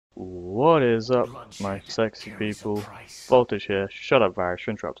What is up, my sexy people? Voltage here. Shut up, Varus.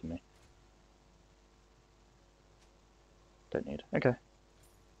 You're interrupting me. Don't need. Okay.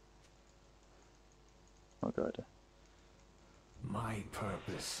 Not a good idea. My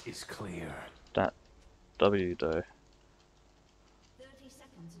purpose is clear. That W though. 30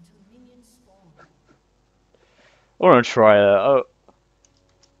 seconds until minions spawn. I wanna try it. Oh.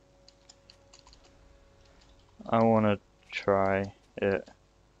 I wanna try it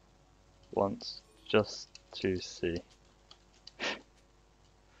once just to see.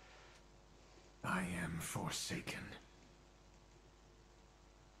 I am forsaken.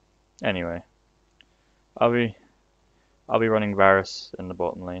 Anyway. I'll be running Varus in the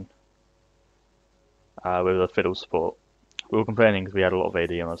bottom lane. With a fiddle support. We were complaining because we had a lot of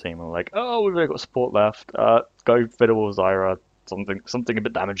AD on our team and we're like, oh, we've only got support left. Go fiddle with Zyra, something a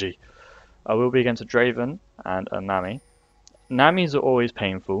bit damagey. We'll be against a Draven and a Nami. Namis are always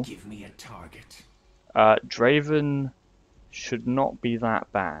painful. Give me a target. Draven should not be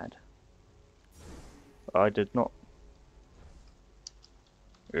that bad. I did not.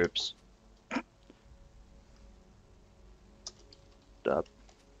 Oops.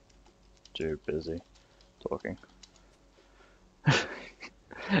 Too busy talking.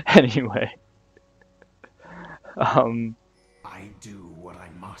 Anyway. I do what I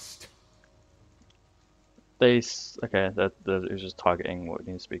must. Okay, it was just targeting what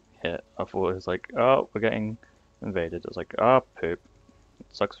needs to be hit. I thought it was like, oh, we're getting invaded. I was like, oh, poop. It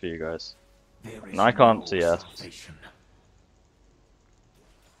sucks for you guys. And I can't CS.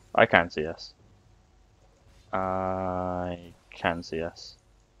 I can CS. I can CS.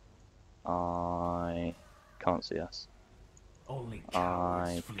 I can't CS.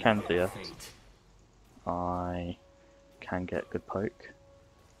 I can CS. I can get good poke.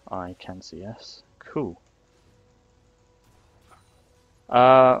 I can CS. Cool.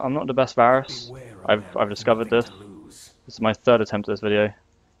 I'm not the best Varus. I've discovered this. This is my third attempt at this video.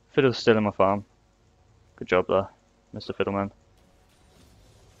 Fiddle's still in my farm. Good job there, Mr. Fiddleman.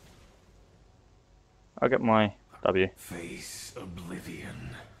 I'll get my W. Face oblivion.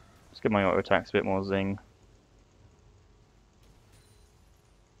 Let's give my auto attacks a bit more zing.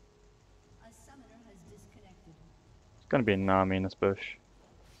 A summoner has disconnected. It's gonna be a Nami in this bush.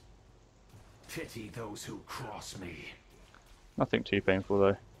 Pity those who cross me. Nothing too painful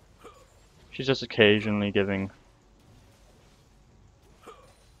though. She's just occasionally giving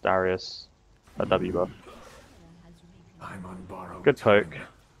Darius a W buff. I'm on borrowed Good poke. time.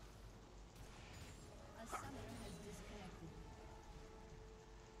 A summoner has disconnected.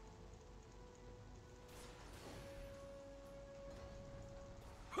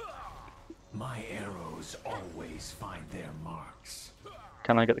 My arrows always find their marks.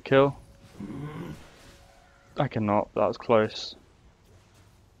 Can I get the kill? I cannot, that was close.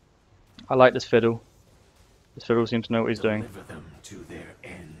 I like this fiddle. This fiddle seems to know what he's doing. Deliver them to their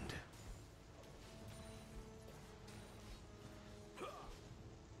end.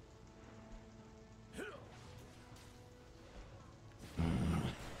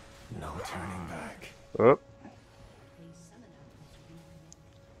 No turning back. Oh, A summoner has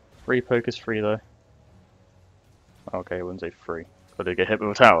reconnected. free poke is free though. Okay, I wouldn't say free. But I get hit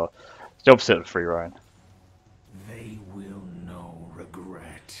with a tower. It's the opposite of free, Ryan. They will know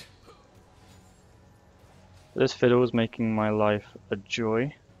regret. This fiddle is making my life a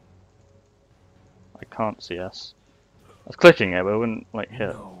joy. I can't CS. I was clicking it, but it wouldn't like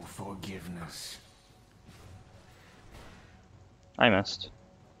hit. No forgiveness. I missed.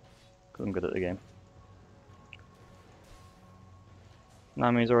 Because I'm good at the game.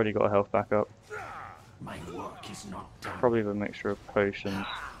 Nami's already got a health back up. My work is not done. Probably with a mixture of potions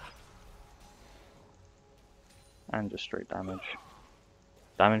and just straight damage.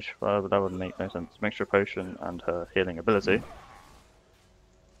 Damage? Well, that would make no sense. Mixture of potion and her healing ability.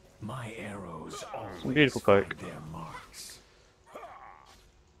 My arrows always Some beautiful find poke. their marks.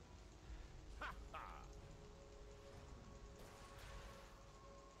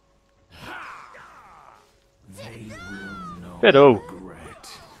 They will know Fiddle!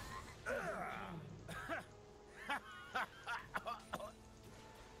 regret.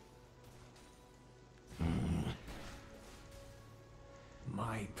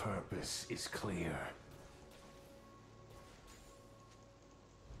 My purpose is clear.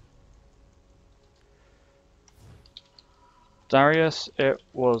 Darius, it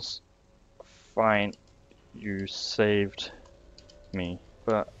was fine. You saved me,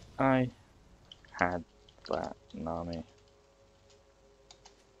 but I had that Nami.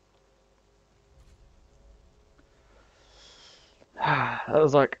 I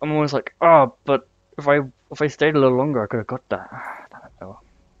was like, I'm always like, oh, but if I stayed a little longer, I could have got that. Damn it, oh well.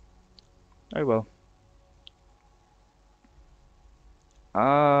 Oh well.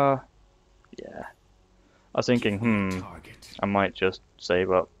 Yeah. I was thinking, Give me a target. I might just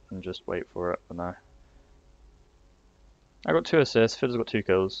save up and just wait for it, but no. I got 2 assists, Fiddle's got 2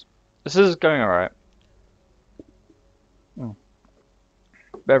 kills. This is going alright.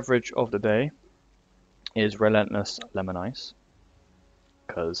 Beverage of the day is Relentless Lemon Ice.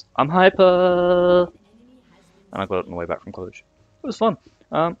 Because I'm hyper! And I got it on the way back from college. It was fun.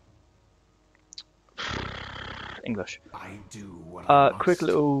 English. I do what I Quick must.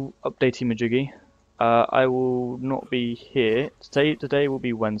 little updatey majiggy. I will not be here. Today will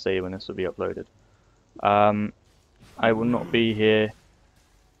be Wednesday when this will be uploaded. I will not be here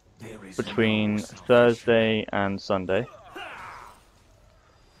There is between no salvation. Thursday and Sunday.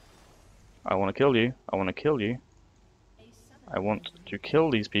 I want to kill you. I want to kill you. I want to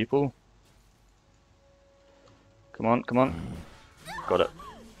kill these people. Come on, come on. Got it.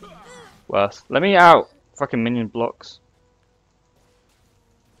 Worse. Let me out! Fucking minion blocks.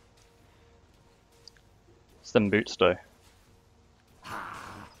 It's them boots though.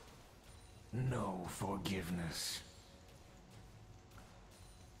 No forgiveness.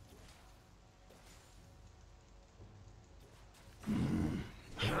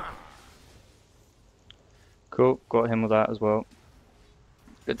 Cool, got him with that as well.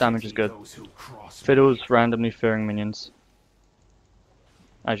 Good damage is good. Those who cross me. Fiddle's randomly fearing minions.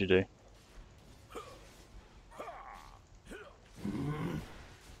 As you do.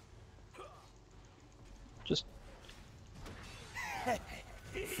 Just...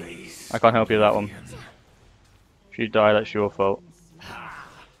 Face I can't help you with that one. If you die, that's your fault.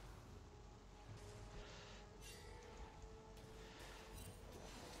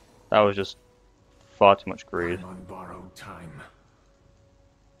 That was just far too much greed. I'm on borrowed time.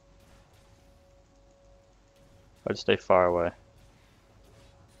 I'd stay far away.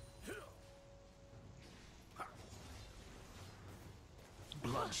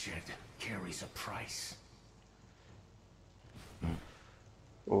 Bloodshed carries a price.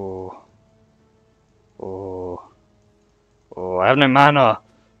 Oh. Oh. Oh, I have no mana,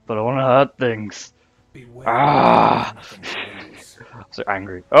 but I want to hurt things. Beware. Ah! Nothing to lose. I'm so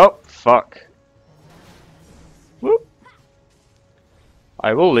angry. Oh, fuck. Whoop.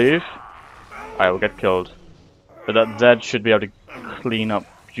 I will leave. I will get killed. But that Zed should be able to clean up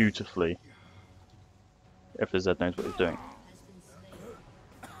beautifully. If the Zed knows what he's doing.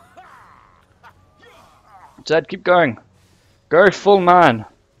 Zed, keep going. Go full man.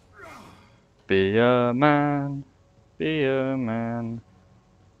 Be a man. Be a man.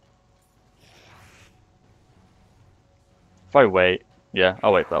 If I wait, yeah,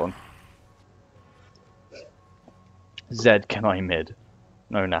 I'll wait for that one. Zed, can I mid?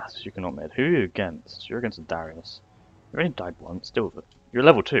 No, Nass, you cannot mid. Who are you against? You're against Darius. You only died once, deal with it. You're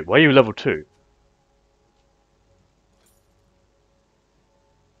level 2. Why are you level 2?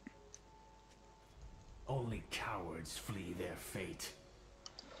 Only cowards flee their fate.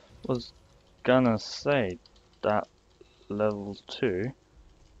 Was gonna say that level 2.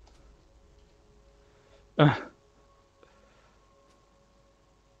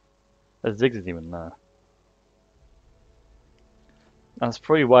 The Ziggs isn't even there. That's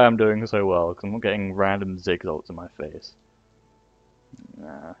probably why I'm doing so well, because I'm not getting random Ziggs ults in my face.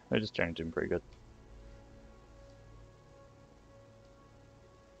 Nah, they're just generally doing pretty good.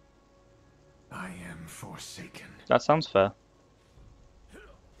 I am forsaken. That sounds fair.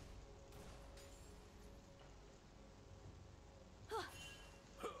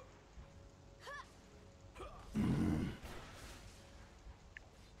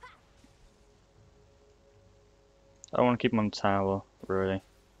 I don't want to keep him on the tower, really.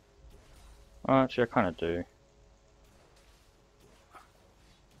 Oh, actually, I kind of do.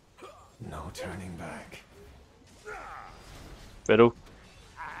 No turning back. Fiddle.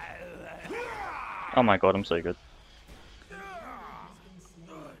 Oh my god, I'm so good.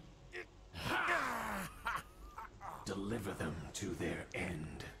 Deliver them to their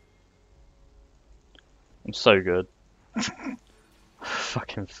end. I'm so good.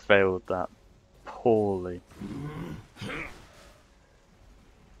 Fucking failed that poorly.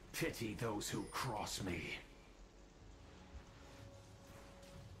 Pity those who cross me.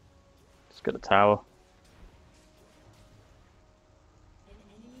 Let's get a tower. An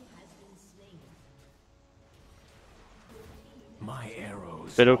enemy has been slain. My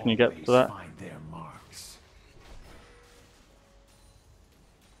arrows Fiddle, can you get always to that? find their marks.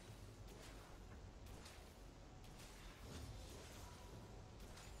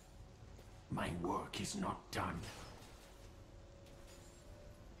 My work is not done.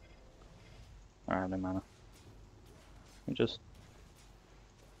 Alright, no mana. Just...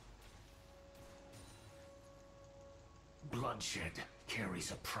 Bloodshed carries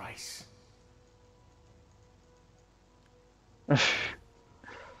a price.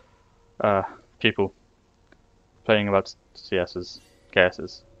 People playing about CS's,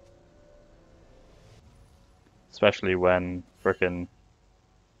 KS's. Especially when frickin'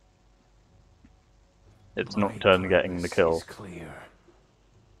 it's My Nocturne getting the purpose kill. is clear.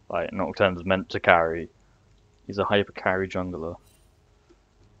 Like, Nocturne's meant to carry. He's a hyper carry jungler.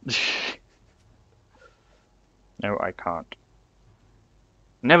 No, I can't.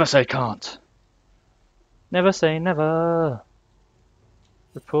 Never say can't! Never say never!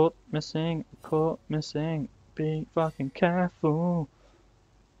 Report missing, be fucking careful.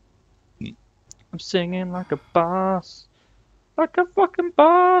 I'm singing like a boss. Like a fucking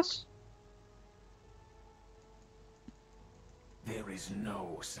boss! There is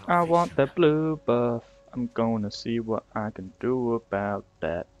no salvation. I want that blue buff. I'm gonna see what I can do about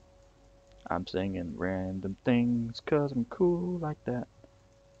that. I'm singing random things cause I'm cool like that.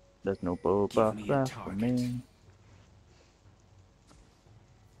 There's no blue buff me a left for target. me.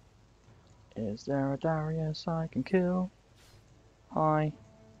 Is there a Darius I can kill? Hi.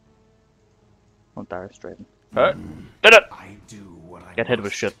 Not Darius, Draven. Did it! I do what I Get hit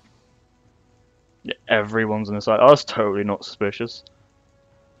with must. shit. Yeah, everyone's on the side. I was totally not suspicious.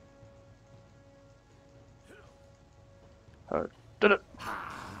 Did it!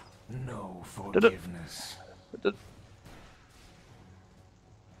 No Did it! forgiveness. Did it!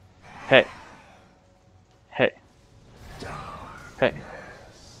 Hey. Hey. Hey.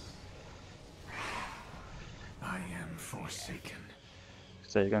 I am forsaken.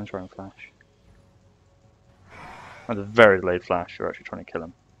 So you're going to try and flash. That's a very delayed flash. You're actually trying to kill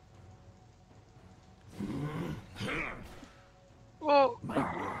him. Oh. My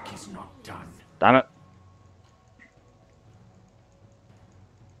work is not done. Damn it.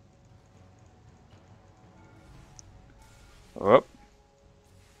 Oh.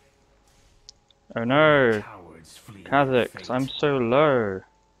 Oh no. Cowards flee their Kha'Zix, fate. I'm so low.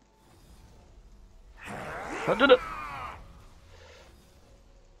 I did it.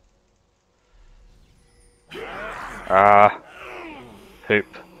 Ah. Poop.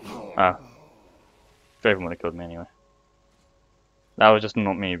 Ah. Draven would have killed me anyway. That was just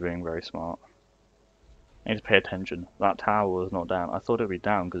not me being very smart. I need to pay attention. That tower was not down. I thought it would be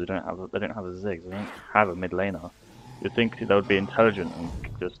down because they don't have a Ziggs. They don't have a mid laner. You'd think they would be intelligent and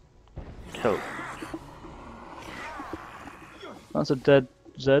just kill. That's a dead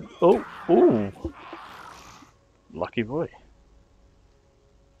Zed. Oh, ooh. Lucky boy.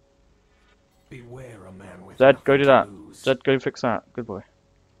 Beware a man with Zed, go nothing do to that. lose. Zed, go fix that. Good boy.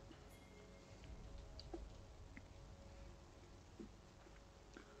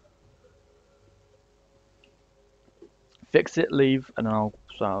 Fix it, leave, and then I'll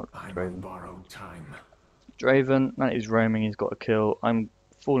start I'm on Draven. borrowed time. Draven, that is roaming, he's got a kill. I'm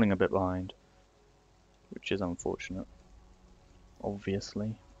falling a bit behind, which is unfortunate.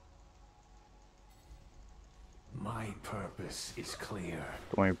 Obviously. My purpose is clear.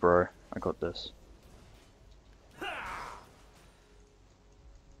 Don't worry, bro. I got this.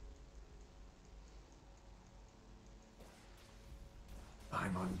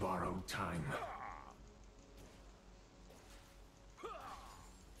 I'm on borrowed time.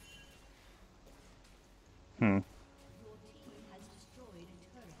 Hmm. Your team has destroyed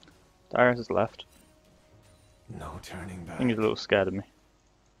a turret. Darius is left. No turning I back. think he's a little scared of me.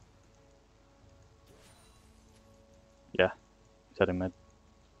 Yeah. He's heading mid.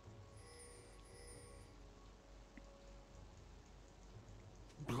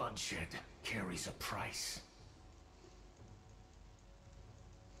 Bloodshed carries a price.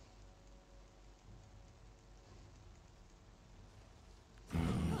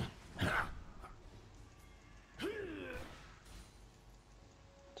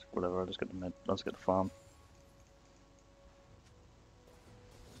 Whatever, I'll just get the mid. I'll just get the farm.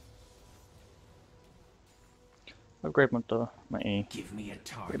 Upgrade my E. Give me a I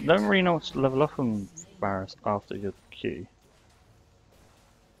target. don't really know what to level up on Varus after your Q.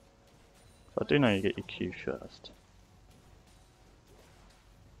 So I do know you get your Q first.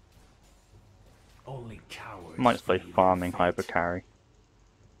 Only cowards. I might just play flee their farming fate. hyper carry.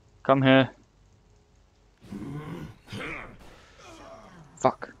 Come here.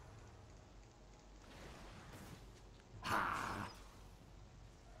 Fuck.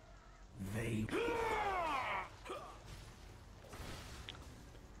 They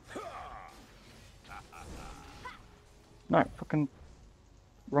No, fucking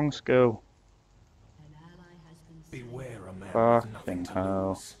wrong skill. An ally has been slain. beware a man with Fucking nothing to hell.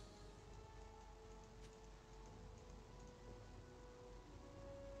 lose.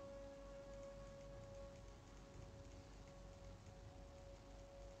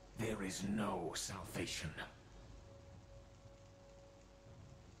 There is no salvation.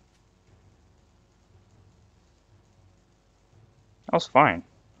 I was fine,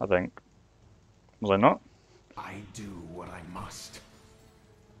 I think. Was I not? I do what I must.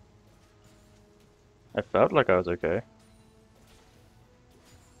 I felt like I was okay.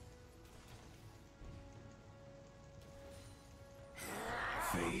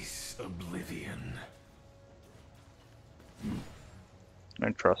 Face oblivion. I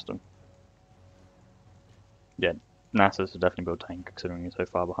don't trust him. Yeah, Nasus is definitely built tank considering he's so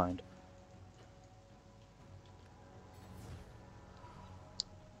far behind.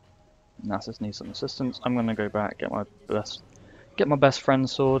 Nasus needs some assistance. I'm gonna go back, get my best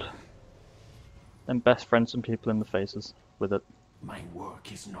friend's sword, then best friend some people in the faces with it. My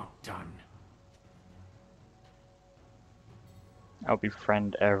work is not done. I'll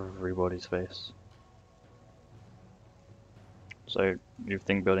befriend everybody's face. So you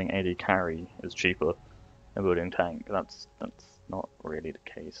think building AD carry is cheaper than building tank? That's not really the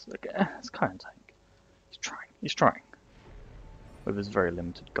case. Like, it's kind of tank. He's trying. He's trying. With his very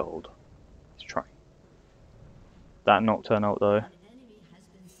limited gold. He's trying. That Nocturne ult though. An enemy has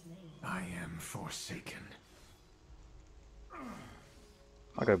been slain. I am forsaken.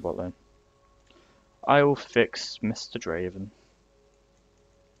 I'll go bot lane. I will fix Mr. Draven.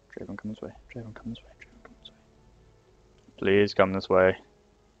 Draven, come this way. Draven, come this way. Draven, come this way. Please come this way.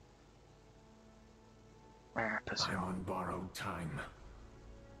 Ah, piss you I'm off. on borrowed time.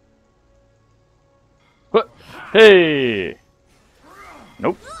 What? Hey!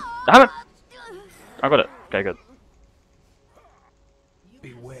 Nope. Damn it! I got it. Okay, good.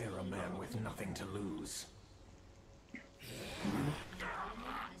 Beware a man with nothing to lose.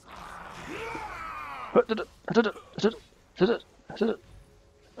 I did it. I did it. I did it. I did it. I did it.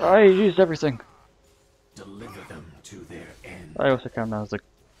 I used everything. Deliver them to their end. I also count that as a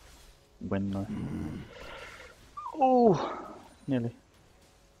win though. Oh, nearly.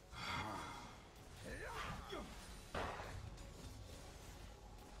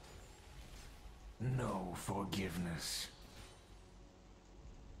 No forgiveness.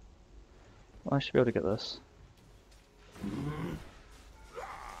 Well, I should be able to get this.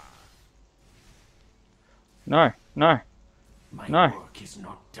 No, no. My No. work is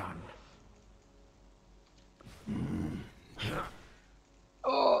not done.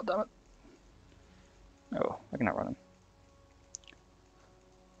 Oh, damn it. Oh, I can outrun him.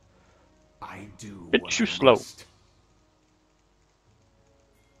 I do Bit what too I slow. must.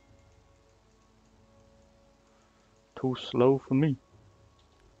 Too slow for me.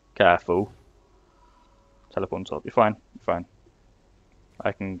 Careful. Teleport on top. You're fine. You're fine.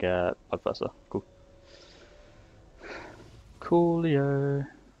 I can get Bloodthirster. Cool. Coolio.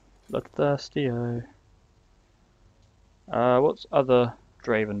 Bloodthirstio. What's other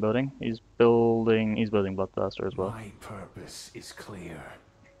Draven building? He's building Bloodthirster as well. My purpose is clear.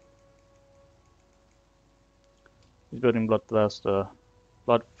 He's building Bloodthirster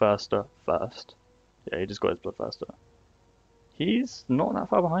first. Yeah, he just got his Bloodthirster. He's not that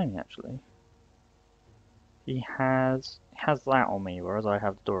far behind me actually. He has that on me, whereas I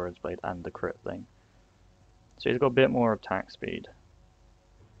have the Doran's Blade and the crit thing. So he's got a bit more attack speed.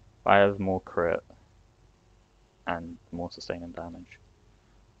 I have more crit and more sustaining damage.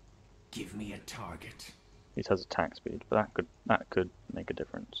 Give me a target. He has attack speed, but that could make a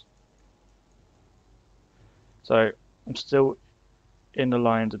difference. So I'm still in the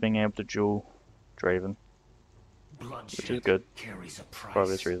lines of being able to duel Draven, Bloodshed which is good carries a price. for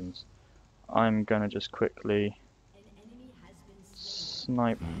obvious reasons. I'm gonna just quickly An enemy has been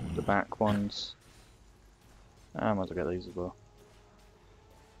slain. snipe the back ones. I might as well get these as well.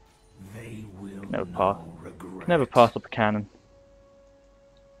 They will Never know pass. regret. Never pass up a cannon.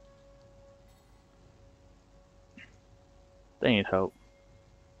 They need help.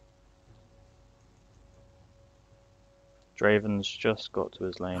 Draven's just got to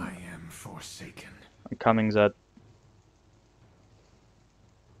his lane. I am forsaken. I'm coming, Zed.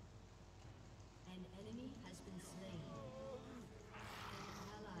 An enemy has been slain.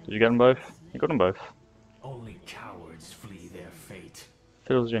 An ally Did you get them both? You got them both. Only cowards flee their fate.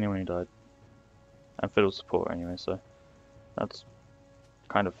 Fiddle's the only one who died. And Fiddle's support anyway, so that's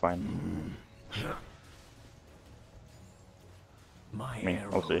kind of fine. My I mean,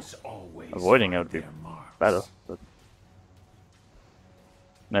 arrows obviously, always avoiding it find would be their marks. better, but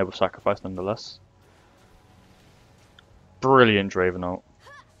noble sacrifice nonetheless. Brilliant Draven ult.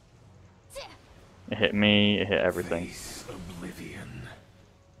 It hit me, it hit everything. Face oblivion.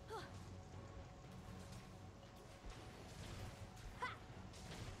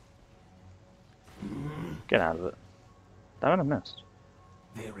 Get out of it. Damn it, I missed.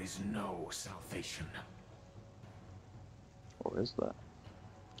 There is no salvation. Or is there?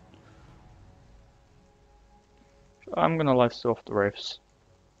 I'm gonna lifesteal off the Wraiths.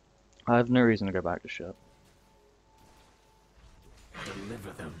 I have no reason to go back to ship.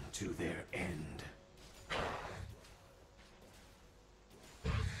 Deliver them to their end.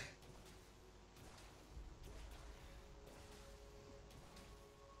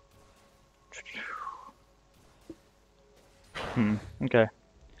 Okay.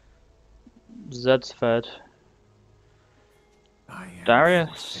 Zed's fed. I am Darius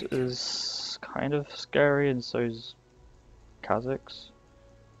forsaken. is kind of scary, and so is Kha'Zix.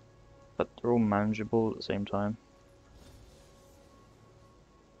 But they're all manageable at the same time.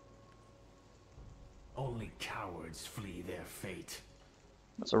 Only cowards flee their fate.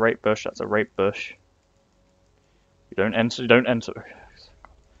 That's a rape bush, that's a rape bush. You don't enter.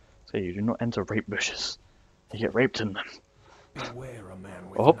 So you do not enter rape bushes. You get raped in them. Beware a man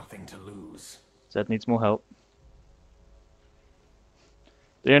with Oh. nothing to lose. Zed needs more help.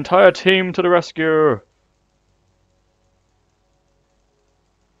 The entire team to the rescue!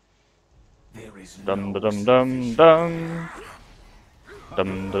 There is Dum no dum dum salvation. dum.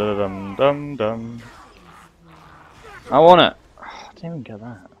 Dum dum dum dum dum. I want it! I didn't even get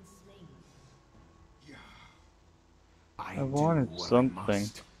that. I I wanted do what something. I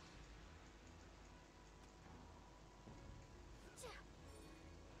must.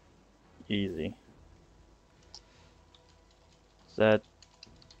 Easy. Zed,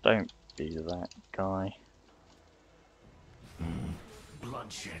 don't be that guy.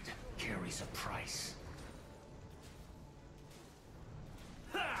 Bloodshed carries a price.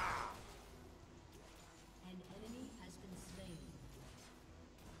 An enemy has been slain.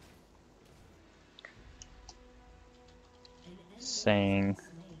 An enemy Saying has been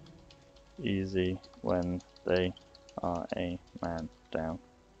slain. easy when they are a man down.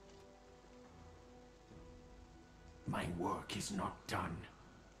 My work is not done.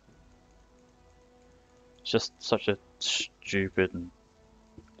 It's just such a stupid and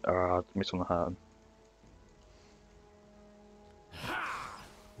makes me want to hurt him.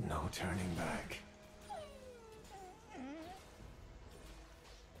 No turning back.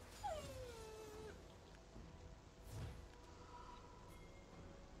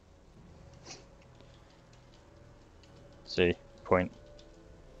 See, point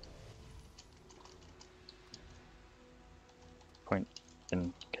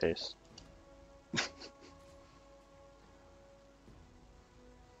in case.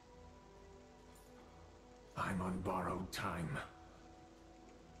 I'm on borrowed time.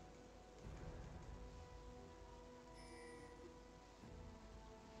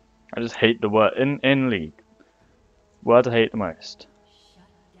 I just hate the word in League. Word I hate the most. Shut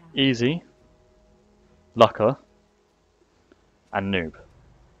down. Easy, Lucker, and noob.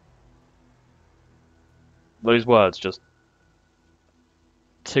 Those words just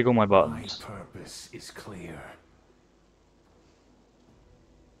tickle my My buttons. purpose is clear.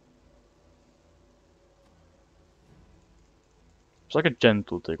 It's like a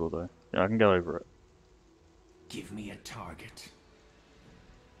gentle tickle though. Yeah, I can get over it. Give me a target.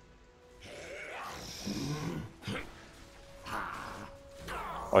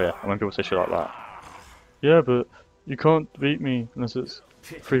 Oh yeah, and when people say shit like that. Yeah, but you can't beat me unless it's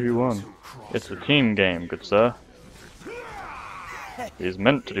 3v1. It's a team game, good sir. He's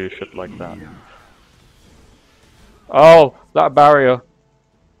meant to do shit like that. Oh, that barrier.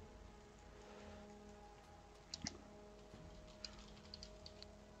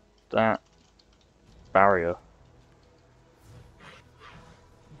 That barrier.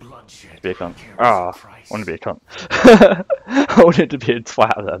 Bloodshed Be a cunt. carries Ah, a price. I want to be a cunt. I wanted to be a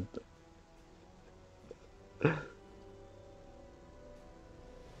twat then.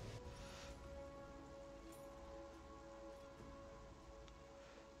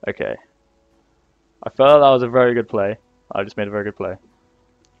 Okay. I felt that was a very good play. I just made a very good play.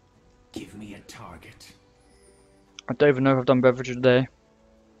 Give me a target. I don't even know if I've done beverage of the day.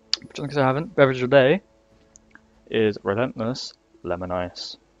 Just in case I haven't, beverage of the day is relentless lemon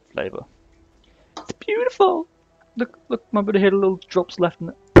ice flavor. It's beautiful. Look, my buddy had little drops left in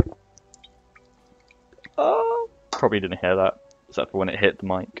it. Oh, probably didn't hear that, except for when it hit the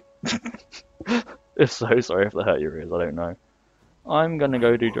mic. If so, sorry if that hurt your ears. I don't know. I'm gonna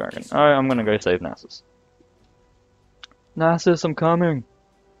go do dragon. I'm gonna go save Nasus. Nasus, I'm coming.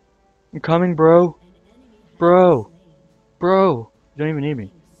 I'm coming, bro. An enemy has Bro. been slain. Bro. You don't even need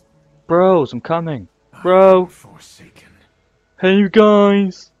me. Bros, I'm coming. I Bro. am forsaken. Hey, you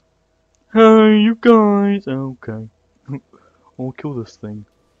guys. Hey, you guys. Okay. I'll kill this thing.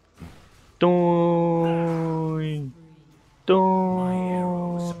 Doing. My arrow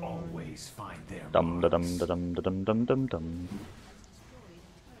Dum da dum da dum da dum dum dum dum.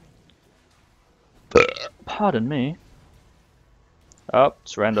 Pardon me. Oh,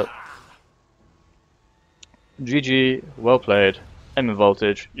 surrender. GG, well played. Aim and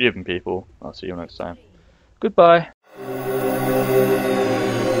voltage, even people. I'll see you next time. Goodbye.